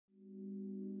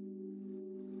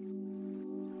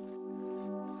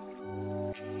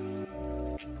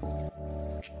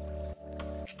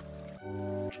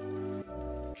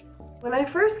When I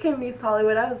first came to East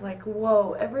Hollywood, I was like,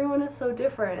 whoa, everyone is so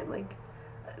different. Like,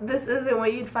 this isn't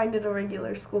what you'd find at a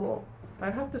regular school.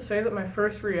 I'd have to say that my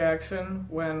first reaction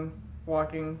when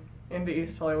walking into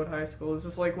East Hollywood High School was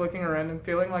just like looking around and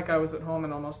feeling like I was at home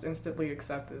and almost instantly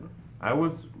accepted. I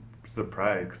was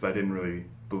surprised because I didn't really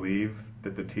believe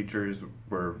that the teachers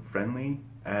were friendly,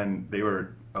 and they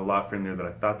were a lot friendlier than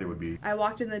I thought they would be. I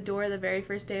walked in the door the very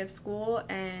first day of school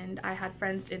and I had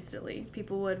friends instantly.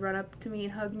 People would run up to me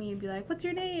and hug me and be like, "What's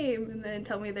your name?" and then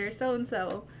tell me they're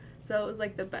so-and-so. So it was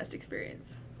like the best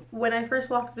experience. When I first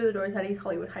walked through the doors at East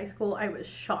Hollywood High School, I was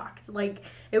shocked. Like,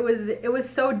 it was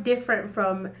so different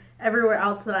from everywhere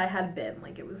else that I had been.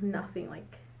 Like, it was nothing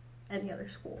like any other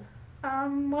school.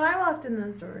 When I walked in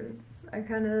those doors, I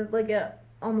kind of, like, it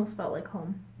almost felt like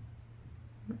home.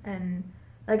 And,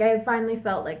 like, I finally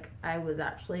felt like I was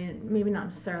actually, maybe not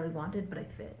necessarily wanted, but I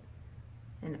fit.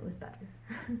 And it was better.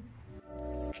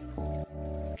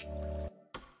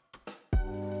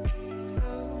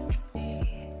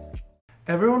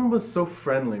 Everyone was so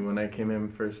friendly when I came in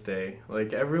first day.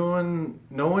 Like,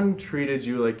 no one treated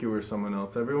you like you were someone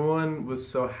else. Everyone was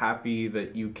so happy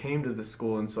that you came to the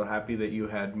school and so happy that you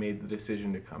had made the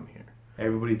decision to come here.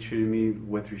 Everybody treated me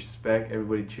with respect.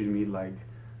 Everybody treated me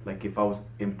like if I was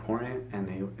important, and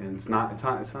it's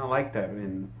not like that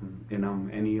in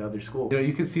any other school. You know,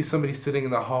 you can see somebody sitting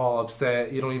in the hall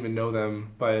upset, you don't even know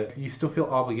them, but you still feel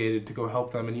obligated to go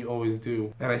help them, and you always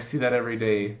do. And I see that every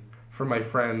day from my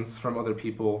friends, from other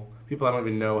people I don't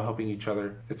even know, helping each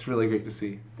other. It's really great to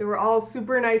see. They were all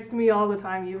super nice to me all the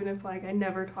time, even if like I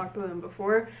never talked to them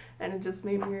before, and it just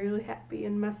made me really happy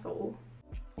in my soul.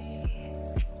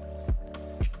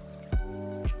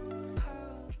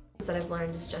 That I've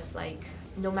learned is just like,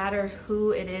 no matter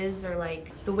who it is or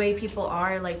like the way people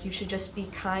are, like you should just be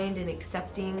kind and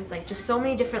accepting. Like just so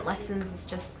many different lessons. It's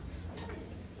just,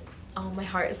 oh my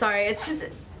heart, sorry, it's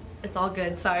all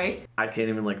good, sorry. I can't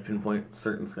even like pinpoint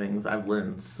certain things. I've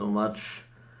learned so much,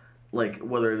 like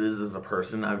whether it is as a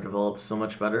person, I've developed so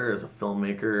much better as a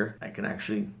filmmaker. I can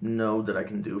actually know that I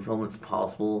can do film, it's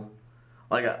possible.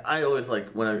 Like I always,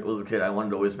 like when I was a kid, I wanted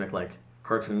to always make like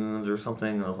cartoons or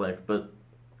something, and I was like, but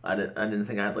I didn't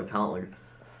think I had like talent. Like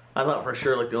I thought for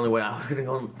sure like the only way I was gonna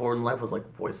go forward in life was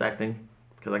like voice acting,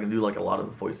 because I can do like a lot of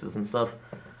the voices and stuff.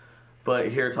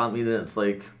 But here taught me that it's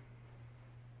like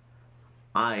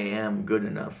I am good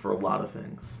enough for a lot of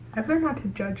things. I've learned not to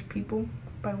judge people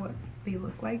by what they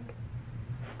look like,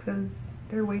 because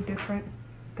they're way different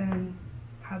than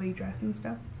how they dress and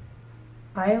stuff.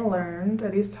 I learned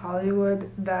at East Hollywood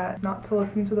that not to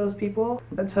listen to those people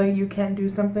that tell you can't do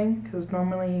something, because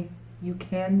normally you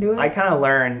can do it. I kind of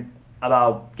learned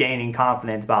about gaining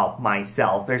confidence about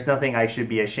myself. There's nothing I should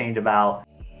be ashamed about.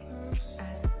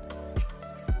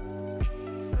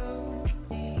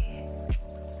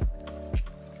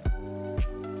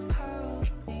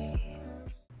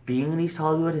 Being in East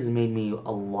Hollywood has made me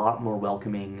a lot more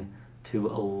welcoming to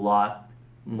a lot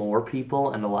more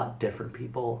people and a lot different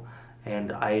people.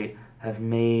 And I have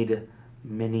made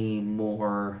many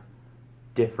more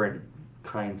different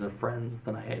kinds of friends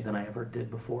than I ever did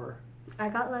before. I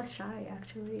got less shy,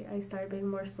 actually. I started being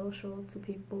more social to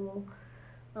people.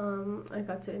 I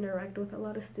got to interact with a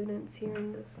lot of students here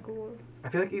in the school. I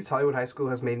feel like East Hollywood High School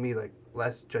has made me like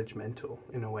less judgmental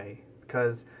in a way,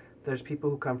 because there's people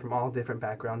who come from all different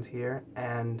backgrounds here,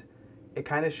 and it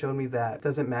kind of showed me that it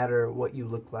doesn't matter what you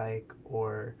look like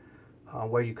or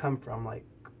where you come from, like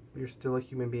you're still a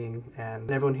human being. And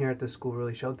everyone here at this school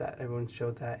really showed that. Everyone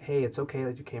showed that, hey, it's okay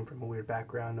that you came from a weird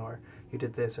background or you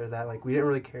did this or that. Like, we didn't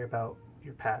really care about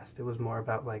your past. It was more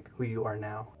about like who you are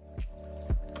now.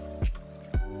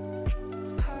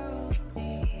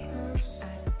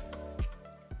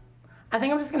 I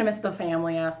think I'm just gonna miss the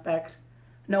family aspect,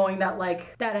 knowing that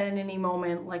like that at any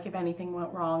moment, like if anything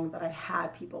went wrong, that I had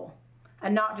people,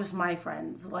 and not just my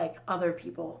friends, like other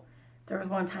people. There was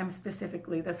one time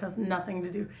specifically, this has nothing to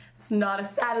do, it's not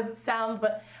as sad as it sounds,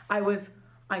 but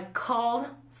I called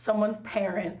someone's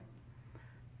parent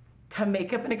to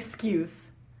make up an excuse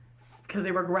because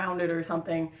they were grounded or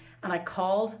something, and I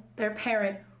called their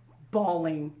parent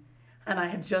bawling, and I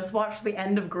had just watched the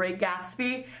end of Great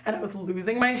Gatsby and I was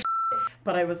losing my shit,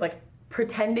 but I was like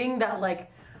pretending that like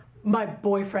my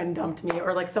boyfriend dumped me,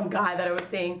 or like some guy that I was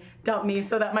seeing dumped me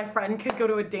so that my friend could go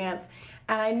to a dance.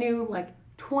 And I knew like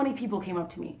 20 people came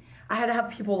up to me. I had to have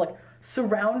people like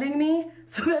surrounding me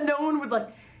so that no one would like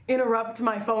interrupt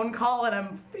my phone call and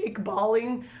I'm fake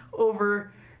bawling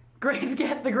over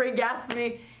the Great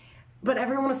Gatsby. But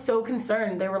everyone was so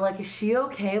concerned. They were like, is she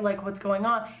okay? Like, what's going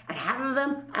on? And half of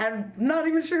them, I'm not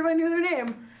even sure if I knew their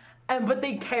name. but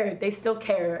they cared. They still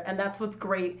care, and that's what's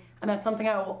great. And that's something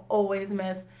I will always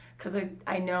miss, because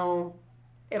I know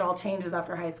it all changes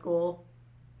after high school,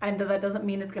 and that doesn't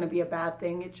mean it's going to be a bad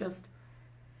thing. It's just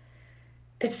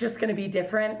going to be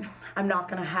different. I'm not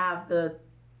going to have the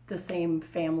same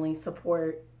family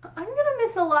support. I'm gonna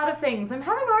miss a lot of things. I'm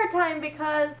having a hard time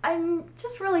because I'm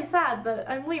just really sad that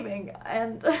I'm leaving,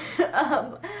 and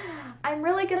I'm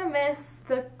really gonna miss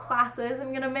the classes.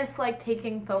 I'm gonna miss like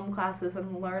taking film classes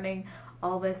and learning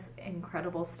all this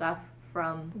incredible stuff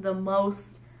from the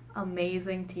most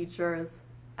amazing teachers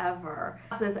ever.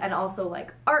 And also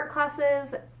like art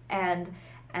classes and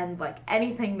like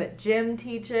anything that gym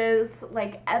teaches.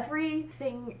 Like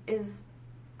everything is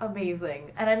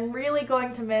amazing, and I'm really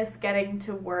going to miss getting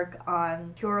to work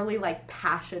on purely like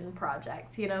passion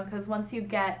projects, you know, because once you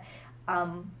get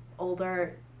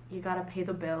older, you gotta pay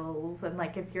the bills, and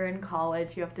like if you're in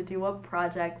college, you have to do what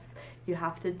projects you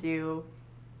have to do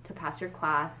to pass your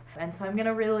class. And so I'm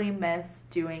gonna really miss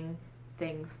doing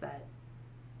things that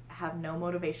have no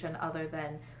motivation other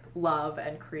than love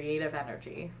and creative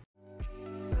energy.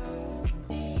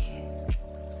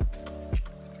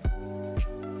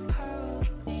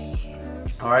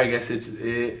 All right, I guess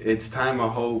it's time. I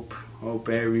hope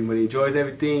everybody enjoys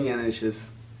everything, and it's just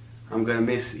I'm gonna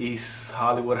miss East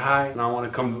Hollywood High, and I want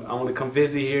to come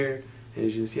visit here. And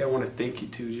it's just I want to thank you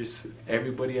to just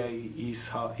everybody at East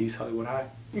Hollywood High.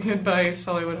 Goodbye, East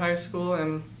Hollywood High School,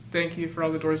 and thank you for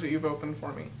all the doors that you've opened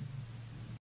for me.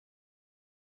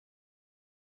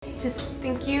 Just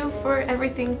thank you for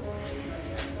everything,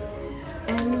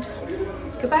 and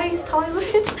goodbye, East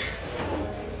Hollywood.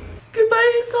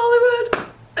 Goodbye, East Hollywood.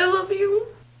 I love you.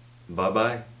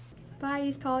 Bye-bye. Bye,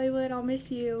 East Hollywood. I'll miss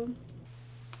you.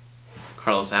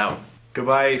 Carlos out.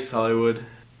 Goodbye, East Hollywood.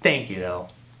 Thank you, though.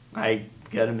 I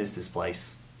gotta miss this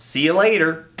place. See you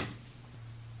later.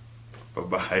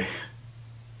 Bye-bye.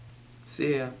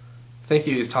 See ya. Thank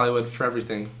you, East Hollywood, for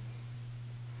everything.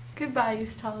 Goodbye,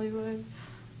 East Hollywood.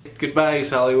 Goodbye,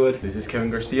 East Hollywood. This is Kevin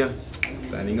Garcia,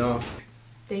 signing off.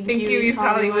 Thank you, East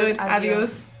Hollywood.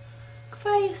 Adios.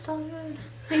 Goodbye, East Hollywood.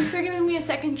 Thanks for giving me a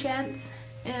second chance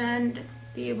and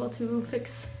be able to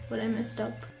fix what I messed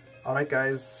up. Alright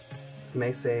guys, it's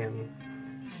Meisei, and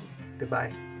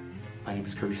goodbye. My name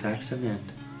is Kirby Saxon,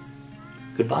 and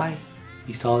goodbye,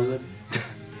 East Hollywood.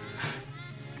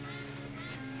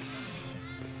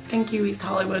 Thank you, East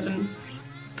Hollywood, and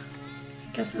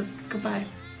I guess it's goodbye.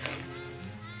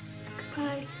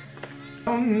 Goodbye.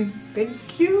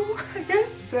 Thank you, I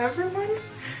guess, to everyone.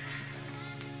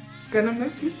 Gonna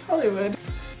miss East Hollywood.